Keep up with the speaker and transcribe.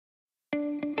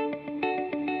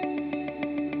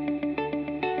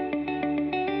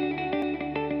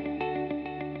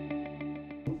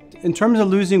In terms of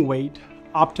losing weight,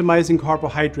 optimizing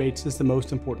carbohydrates is the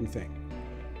most important thing.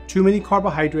 Too many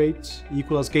carbohydrates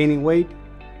equals gaining weight.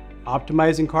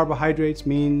 Optimizing carbohydrates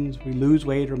means we lose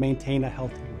weight or maintain a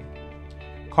healthy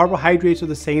weight. Carbohydrates are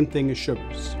the same thing as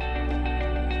sugars.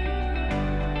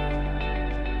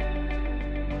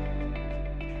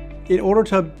 In order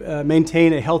to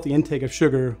maintain a healthy intake of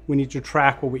sugar, we need to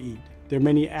track what we eat. There are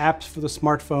many apps for the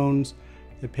smartphones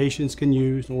that patients can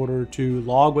use in order to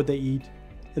log what they eat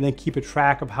and then keep a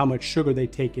track of how much sugar they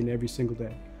take in every single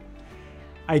day.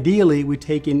 Ideally, we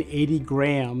take in 80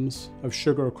 grams of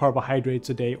sugar or carbohydrates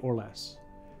a day or less.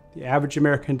 The average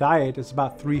American diet is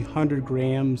about 300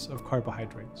 grams of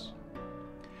carbohydrates.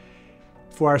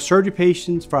 For our surgery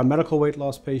patients, for our medical weight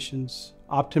loss patients,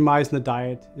 optimizing the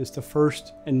diet is the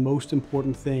first and most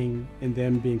important thing in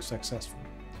them being successful.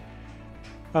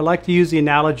 I like to use the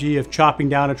analogy of chopping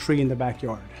down a tree in the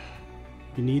backyard.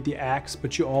 You need the axe,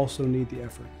 but you also need the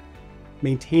effort.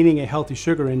 Maintaining a healthy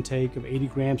sugar intake of 80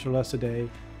 grams or less a day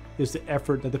is the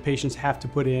effort that the patients have to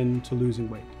put in to losing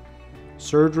weight.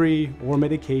 Surgery or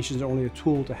medications are only a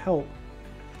tool to help,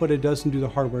 but it doesn't do the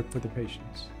hard work for the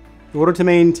patients. In order to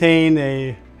maintain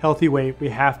a healthy weight, we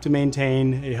have to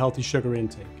maintain a healthy sugar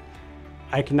intake.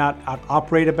 I cannot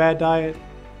out-operate a bad diet.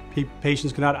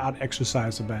 Patients cannot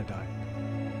out-exercise a bad diet.